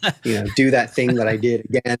never, do that thing that I did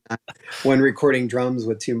again when recording drums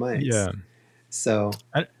with two mics. Yeah. So,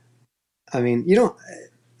 I mean,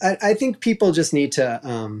 I think people just need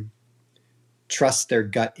to trust their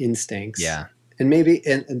gut instincts. Yeah. And maybe,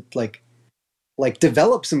 and like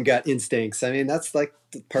develop some gut instincts. I mean, that's like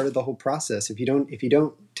part of the whole process. If you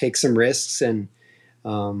don't take some risks, and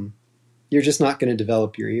you're just not going to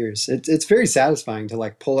develop your ears. It's very satisfying to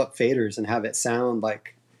like pull up faders and have it sound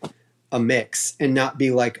like a mix and not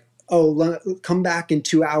be like, oh, come back in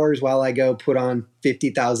 2 hours while I go put on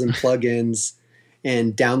 50,000 plugins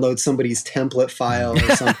and download somebody's template file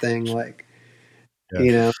or something like,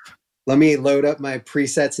 let me load up my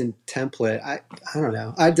presets and template. I don't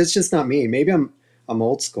know. That's just not me. Maybe I'm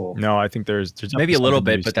old school. No, I think there's maybe a little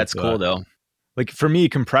something bit, but that's cool though. Like for me,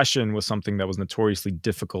 compression was something that was notoriously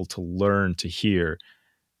difficult to learn to hear.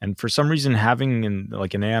 And for some reason, having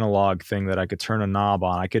an analog thing that I could turn a knob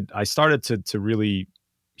on, I started to really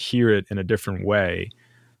hear it in a different way.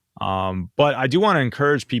 But I do want to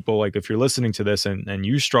encourage people, like if you're listening to this and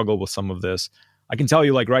you struggle with some of this, I can tell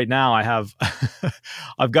you like right now I have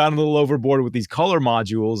I've gotten a little overboard with these color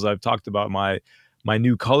modules. I've talked about my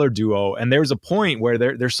new color duo, and there's a point where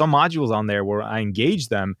there's some modules on there where I engage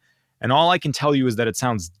them, and all I can tell you is that it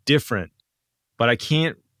sounds different, but I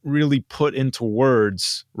can't really put into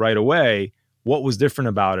words right away what was different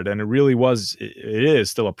about it. And it really was, it is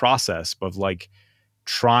still a process of like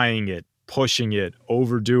trying it, pushing it,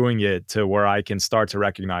 overdoing it to where I can start to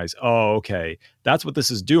recognize, oh, okay, that's what this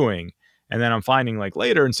is doing. And then I'm finding like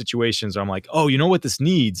later in situations where I'm like, oh, you know what this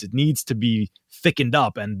needs? It needs to be thickened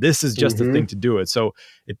up, and this is just the thing to do it. So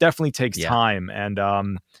it definitely takes time. And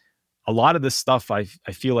a lot of this stuff, I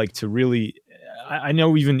feel like to really, I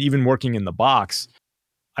know even working in the box,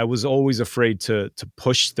 I was always afraid to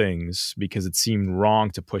push things because it seemed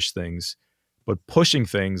wrong to push things. But pushing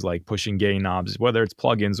things like pushing gain knobs, whether it's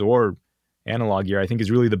plugins or analog gear, I think is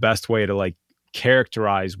really the best way to like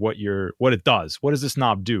characterize what it does. What does this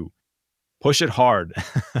knob do? Push it hard,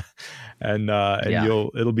 and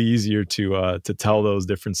it'll be easier to tell those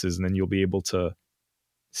differences, and then you'll be able to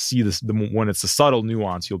see this. When it's a subtle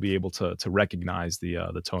nuance, you'll be able to recognize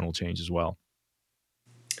the tonal change as well.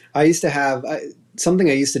 I used to have something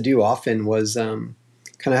I used to do often was kind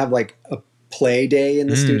of have like a play day in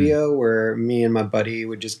the studio where me and my buddy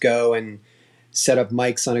would just go and set up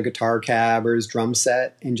mics on a guitar cab or his drum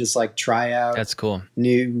set and just like try out that's cool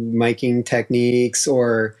new miking techniques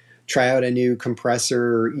or try out a new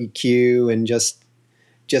compressor or EQ and just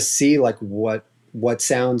see like what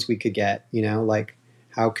sounds we could get, like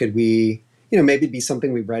how could we, maybe it'd be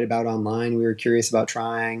something we read about online we were curious about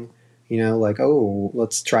trying, like, oh,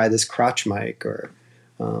 let's try this crotch mic or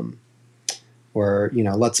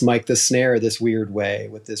let's mic the snare this weird way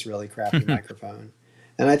with this really crappy microphone.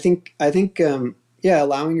 And I think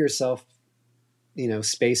allowing yourself,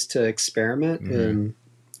 space to experiment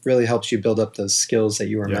really helps you build up those skills that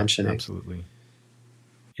you were mentioning. Absolutely.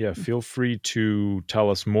 Yeah, feel free to tell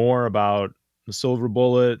us more about the Silver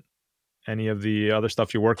Bullet, any of the other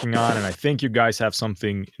stuff you're working on. And I think you guys have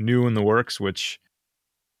something new in the works, which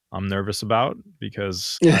I'm nervous about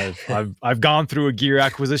because I've gone through a gear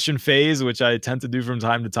acquisition phase, which I tend to do from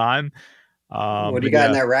time to time. What do you got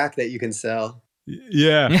in that rack that you can sell?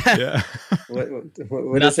 Yeah. what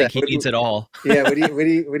Nothing. He needs it all. Yeah. What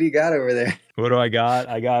do you got over there? What do I got?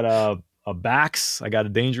 I got a Bax. I got a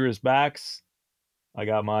Dangerous Bax. I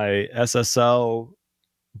got my SSL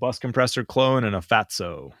bus compressor clone and a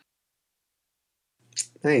Fatso.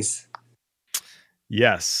 Nice.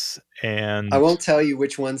 Yes. And I won't tell you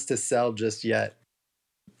which ones to sell just yet.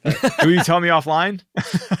 Will you tell me offline?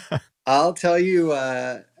 I'll tell you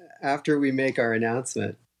after we make our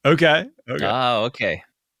announcement. Okay. Oh, okay.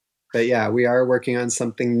 But yeah, we are working on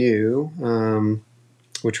something new,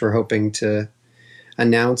 which we're hoping to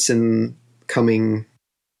announce in coming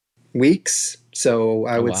weeks. So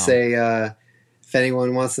I would say if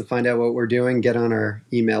anyone wants to find out what we're doing, get on our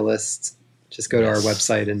email list. Just go to our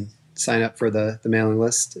website and sign up for the mailing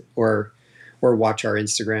list or watch our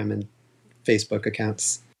Instagram and Facebook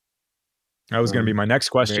accounts. That was going to be my next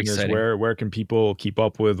question is where can people keep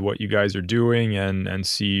up with what you guys are doing and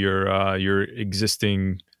see your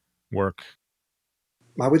existing work?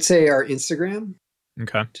 I would say our Instagram.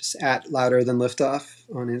 Okay. Just at Louder Than Liftoff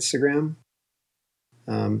on Instagram.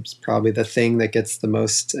 It's probably the thing that gets the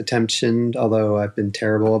most attention, although I've been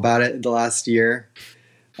terrible about it the last year.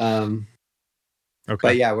 Okay.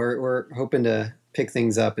 But yeah, we're hoping to pick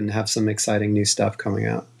things up and have some exciting new stuff coming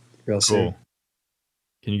out real soon.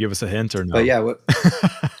 Can you give us a hint or no? But yeah,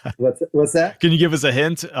 what's that? Can you give us a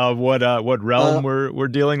hint of what realm we're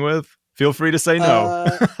dealing with? Feel free to say no.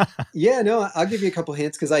 I'll give you a couple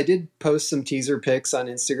hints because I did post some teaser pics on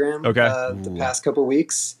Instagram the past couple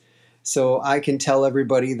weeks. So I can tell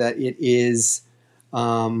everybody that it is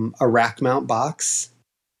a rack mount box.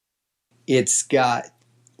 It's got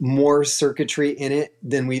more circuitry in it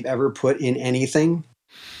than we've ever put in anything.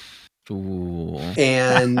 Ooh.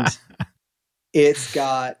 And it's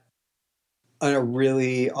got a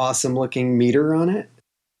really awesome looking meter on it.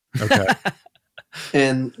 Okay.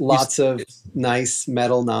 And lots of nice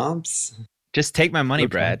metal knobs. Just take my money,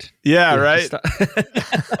 Brad. Yeah, right.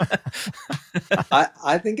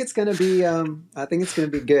 I think it's gonna be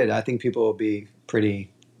good. I think people will be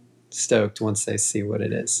pretty stoked once they see what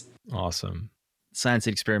it is. Awesome. Science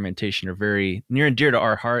and experimentation are very near and dear to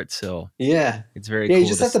our hearts. So yeah, it's very yeah. cool. You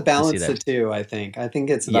just have to balance see the two. I think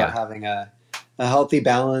it's about having a healthy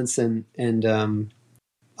balance and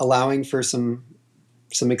allowing for some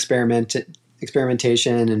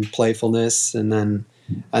experimentation and playfulness, and then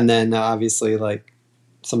obviously, like,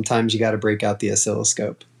 sometimes you got to break out the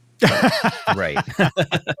oscilloscope. Right.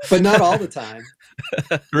 But not all the time.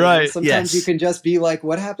 Right. Sometimes you can just be like,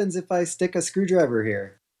 what happens if I stick a screwdriver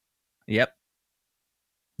here? Yep.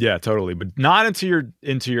 Yeah, totally. But not into your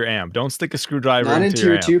amp. Don't stick a screwdriver into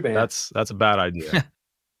your tube amp. That's a bad idea.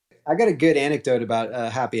 I got a good anecdote about a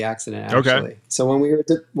happy accident, actually. Okay. So when we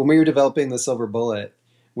were developing the Silver Bullet,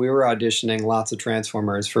 we were auditioning lots of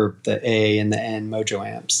transformers for the A and the N Mojo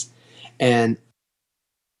amps. And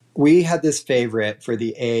we had this favorite for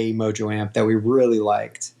the A Mojo amp that we really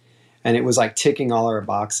liked. And it was like ticking all our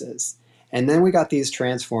boxes. And then we got these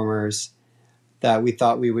transformers that we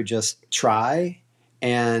thought we would just try.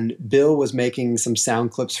 And Bill was making some sound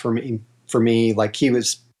clips for me. Like he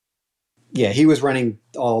was running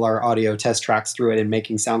all our audio test tracks through it and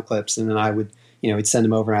making sound clips. And then I would, he'd send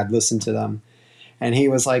them over and I'd listen to them. And he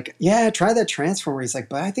was like, yeah, try that transformer. He's like,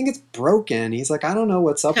 but I think it's broken. He's like, I don't know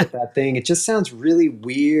what's up with that thing. It just sounds really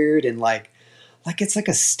weird. And like it's like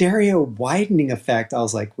a stereo widening effect. I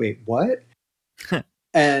was like, wait, what?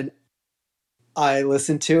 And I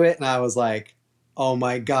listened to it and I was like, oh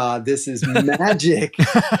my God, this is magic.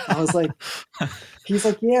 I was like, he's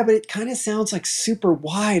like, yeah, but it kind of sounds like super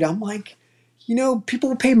wide. I'm like, people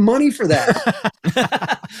will pay money for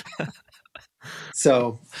that.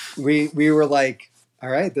 So we were like, all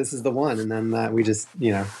right, this is the one. And then we just,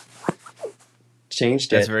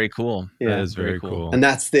 changed it. That's very cool. Yeah, that is very cool. And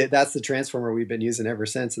that's the transformer we've been using ever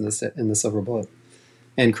since in the Silver Bullet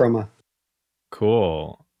and Chroma.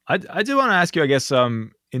 Cool. I do want to ask you, I guess,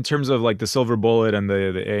 in terms of like the Silver Bullet and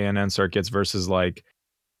the ANN circuits versus like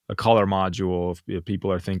a color module, if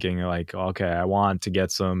people are thinking like, okay, I want to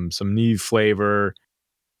get some Neve flavor.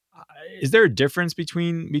 Is there a difference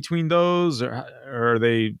between those, or are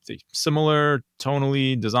they similar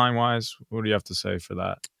tonally, design wise? What do you have to say for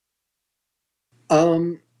that?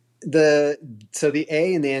 The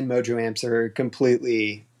A and the N Mojo amps are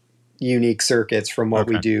completely unique circuits from what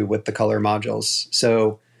we do with the color modules.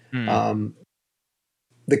 So the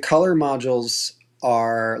color modules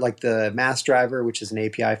are like the Mass Driver, which is an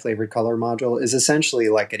API flavored color module, is essentially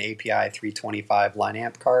like an API 325 line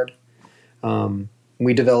amp card.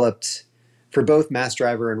 We developed for both Mass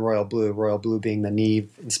Driver and Royal Blue being the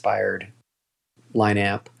Neve inspired line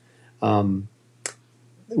amp.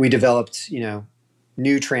 We developed,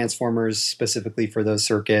 new transformers specifically for those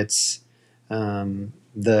circuits. The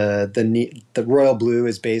Royal Blue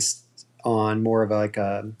is based on more of like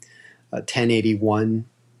a 1081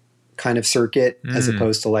 kind of circuit as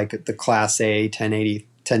opposed to like the Class A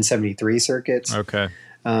 1073 circuits. Okay.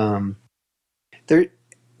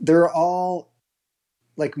 They're all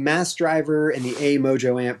like Mass Driver and the A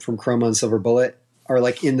Mojo amp from Chroma and Silver Bullet are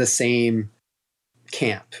like in the same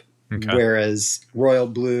camp. Okay. Whereas Royal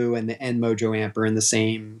Blue and the N Mojo amp are in the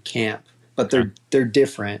same camp, but they're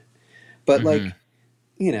different. But like,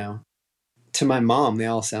 to my mom, they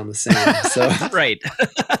all sound the same. So right.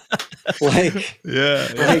 Like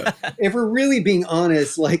if we're really being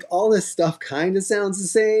honest, like all this stuff kind of sounds the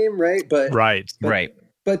same, right? But right.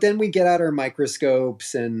 But then we get out our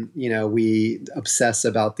microscopes and we obsess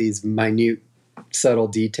about these minute, subtle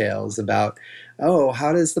details about,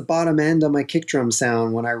 how does the bottom end on my kick drum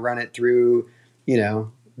sound when I run it through,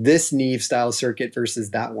 this Neve style circuit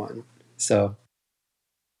versus that one. So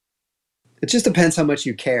it just depends how much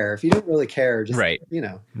you care. If you don't really care, just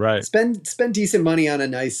spend decent money on a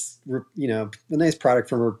nice product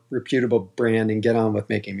from a reputable brand and get on with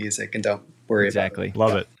making music and don't worry about it.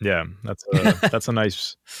 Love it. Yeah, that's a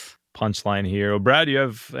nice punchline here. Well, Brad, do you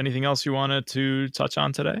have anything else you wanted to touch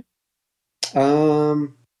on today?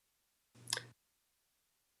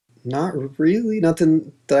 Not really.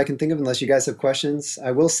 Nothing that I can think of unless you guys have questions.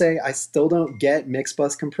 I will say I still don't get mix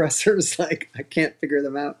bus compressors. Like I can't figure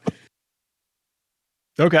them out.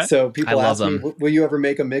 Okay. So people ask me, will you ever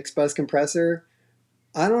make a mix bus compressor?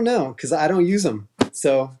 I don't know, because I don't use them.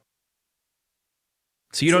 So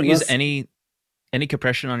you don't use any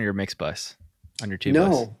compression on your mix bus, on your tube bus?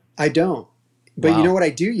 No, I don't. But you know what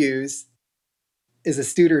I do use is a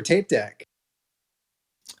Studer tape deck.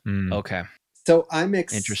 Okay. So I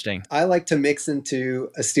mix. Interesting. I like to mix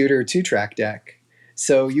into a Studer 2-track deck.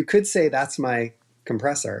 So you could say that's my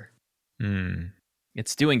compressor.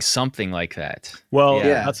 It's doing something like that. Well,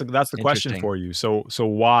 that's the question for you. So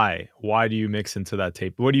why do you mix into that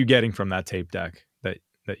tape? What are you getting from that tape deck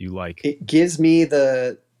that you like? It gives me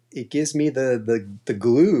the gives me the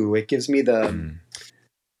glue. It gives me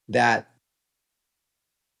that.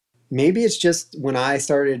 Maybe it's just when I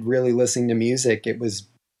started really listening to music, it was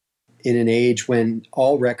in an age when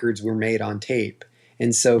all records were made on tape.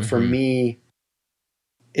 And so for me,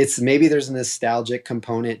 it's maybe there's a nostalgic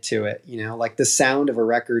component to it, you know, like the sound of a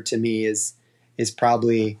record to me is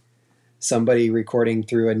probably somebody recording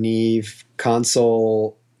through a Neve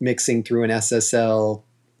console, mixing through an SSL,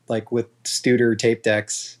 like with Studer tape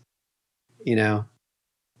decks, you know,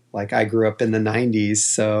 like I grew up in the 90s.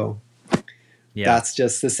 So that's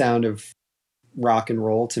just the sound of rock and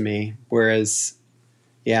roll to me. Whereas,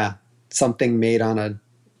 something made on a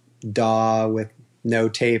DAW with no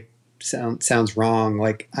tape sounds wrong.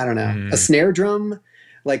 Like, I don't know, a snare drum,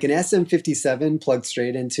 like an SM57 plugged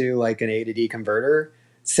straight into like an A to D converter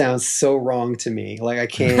sounds so wrong to me. Like I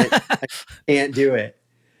can't do it.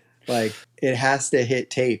 Like it has to hit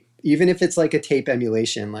tape, even if it's like a tape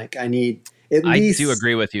emulation. Like I need at least. I do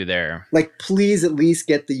agree with you there. Like, please at least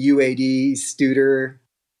get the UAD Studer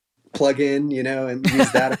plug-in, you know, and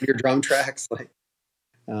use that on your drum tracks. Like,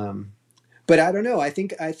 but I don't know. I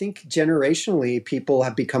think generationally people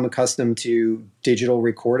have become accustomed to digital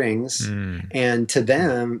recordings, and to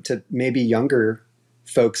them, to maybe younger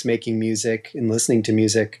folks making music and listening to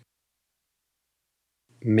music,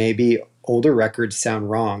 maybe older records sound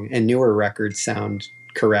wrong and newer records sound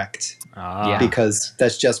correct. Because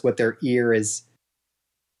that's just what their ear is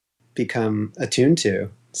become attuned to.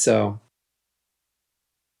 So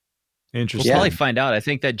interesting. We'll probably find out. I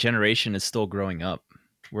think that generation is still growing up.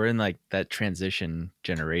 We're in like that transition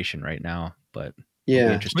generation right now, but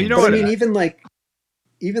interesting. Well, you know but what? I mean, even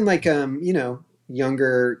like you know,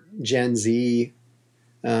 younger Gen Z,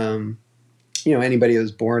 you know, anybody who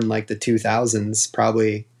was born like the 2000s,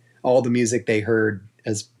 probably all the music they heard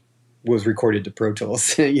was recorded to Pro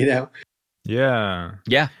Tools, you know? Yeah.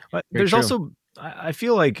 Yeah. But there's also, I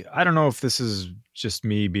feel like, I don't know if this is just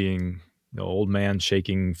me being the old man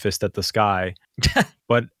shaking fist at the sky,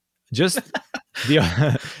 but just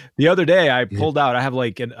the other day I pulled out, I have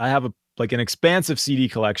an expansive CD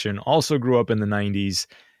collection, also grew up in the 90s.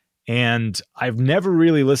 And I've never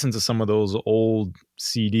really listened to some of those old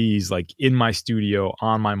CDs like in my studio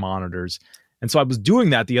on my monitors. And so I was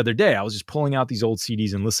doing that the other day. I was just pulling out these old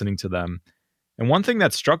CDs and listening to them. And one thing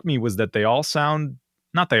that struck me was that they all sound,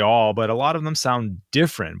 not they all, but a lot of them sound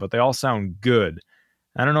different, but they all sound good.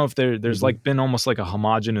 I don't know if there's like been almost like a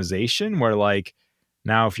homogenization where like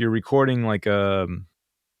now if you're recording like a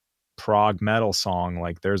prog metal song,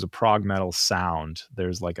 like there's a prog metal sound.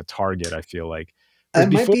 There's like a target, I feel like.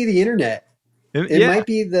 It might be the internet. It might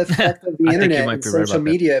be the effect of the internet and social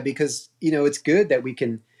media, because, you know, it's good that we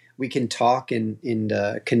can talk and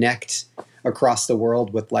connect across the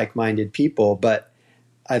world with like-minded people. But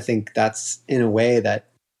I think that's in a way that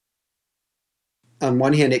on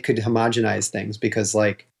one hand, it could homogenize things, because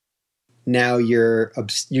like now you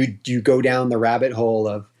go down the rabbit hole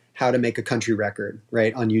of how to make a country record,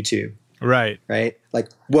 right? On YouTube. Right. Like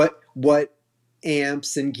what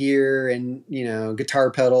amps and gear and, you know, guitar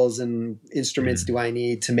pedals and instruments do I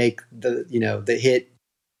need to make the hit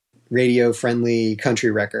radio friendly country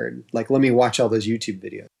record? Like, let me watch all those YouTube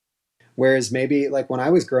videos. Whereas maybe like when I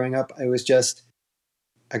was growing up, it was just,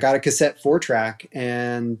 I got a cassette 4-track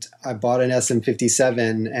and I bought an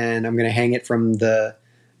SM57 and I'm going to hang it from the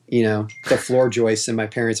floor joists in my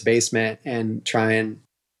parents' basement and try and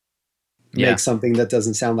make something that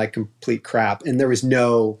doesn't sound like complete crap. And there was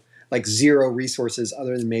zero resources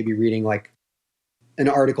other than maybe reading like an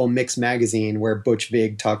article in Mix Magazine where Butch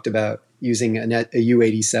Vig talked about using a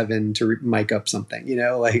U87 to mic up something, you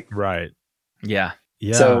know, like. Right. Yeah.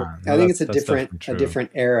 Yeah. So I think it's a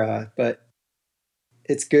different era, but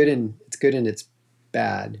it's good and it's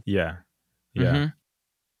bad. Yeah.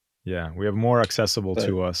 Yeah. We have more accessible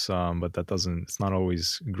to us, but it's not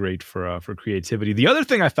always great for creativity. The other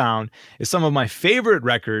thing I found is some of my favorite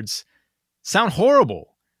records sound horrible.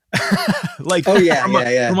 Like from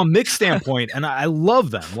a mix standpoint, and I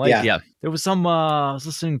love them. Like there was some I was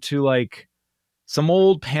listening to like some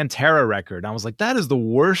old Pantera record. I was like, that is the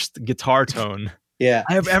worst guitar tone I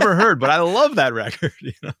have ever heard, but I love that record,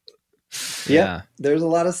 you know. Yeah, there's a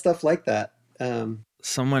lot of stuff like that.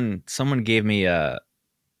 Someone gave me a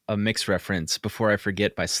mix reference, Before I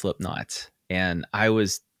Forget by Slipknot, and I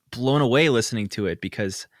was blown away listening to it,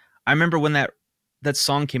 because I remember when that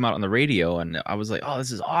song came out on the radio and I was like, oh,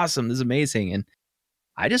 this is awesome, this is amazing. And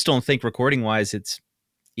I just don't think recording wise it's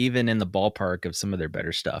even in the ballpark of some of their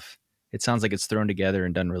better stuff. It sounds like it's thrown together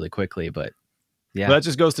and done really quickly, but but that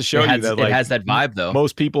just goes to show you that like, it has that vibe though.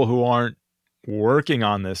 Most people who aren't working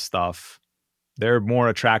on this stuff they're more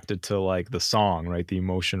attracted to like the song, right? The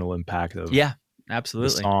emotional impact of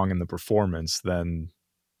absolutely the song and the performance than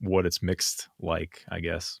what it's mixed like, I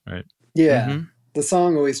guess, right? Yeah. The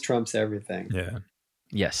song always trumps everything. Yeah.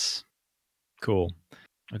 Yes. Cool.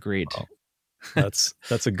 Agreed. Well,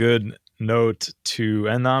 that's a good note to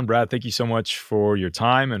end on. Brad, thank you so much for your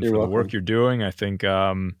time and You're for welcome. the work you're doing. I think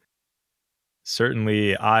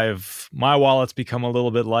certainly my wallet's become a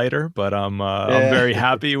little bit lighter, but I'm very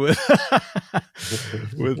happy with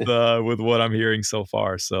with what I'm hearing so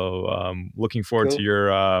far. So looking forward to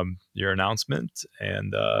your announcement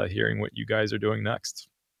and hearing what you guys are doing next.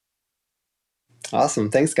 Awesome.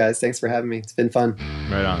 Thanks, guys. Thanks for having me. It's been fun.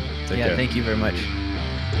 Right on. Take care. Thank you very much.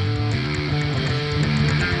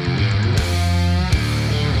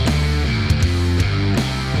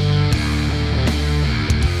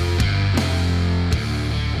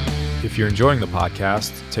 If you're enjoying the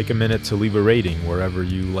podcast, take a minute to leave a rating wherever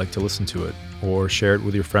you like to listen to it, or share it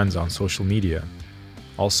with your friends on social media.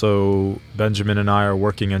 Also, Benjamin and I are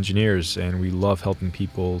working engineers, and we love helping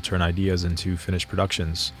people turn ideas into finished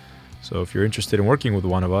productions. So if you're interested in working with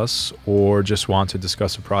one of us, or just want to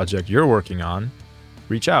discuss a project you're working on,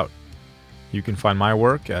 reach out. You can find my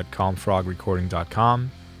work at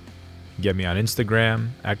calmfrogrecording.com, get me on Instagram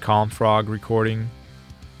at calmfrogrecording,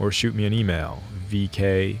 or shoot me an email,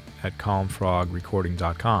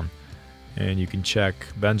 vk@calmfrogrecording.com. And you can check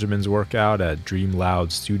Benjamin's work out at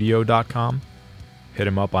dreamloudstudio.com. Hit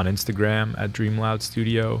him up on Instagram at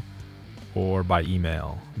dreamloudstudio, or by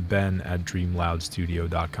email,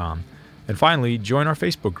 ben@dreamloudstudio.com. And finally, join our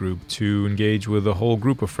Facebook group to engage with a whole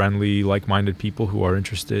group of friendly, like-minded people who are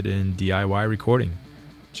interested in DIY recording.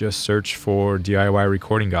 Just search for DIY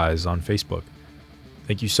Recording Guys on Facebook.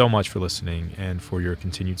 Thank you so much for listening and for your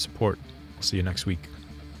continued support. I'll see you next week.